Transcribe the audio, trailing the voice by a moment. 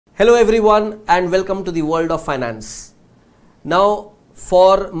Hello everyone and welcome to the world of finance. Now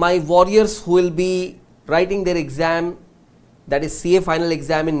for my warriors who will be writing their exam, that is CA final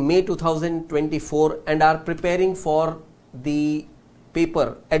exam in May 2024 and are preparing for the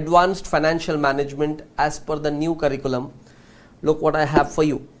paper Advanced Financial Management as per the new curriculum, look what I have for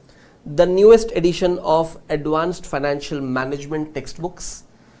you. The newest edition of Advanced Financial Management textbooks.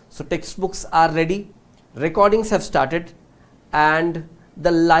 So textbooks are ready, recordings have started and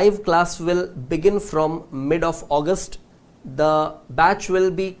the live class will begin from mid of August. The batch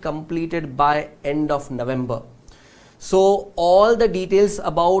will be completed by end of November. So all the details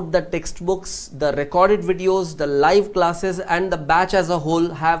about the textbooks, the recorded videos, the live classes and the batch as a whole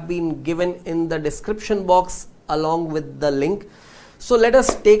have been given in the description box along with the link. So let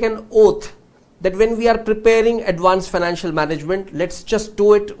us take an oath that when we are preparing advanced financial management, let's just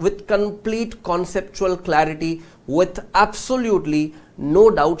do it with complete conceptual clarity, with absolutely no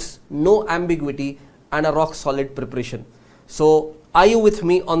doubts, no ambiguity and a rock solid preparation. So are you with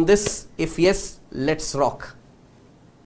me on this? If yes, let's rock.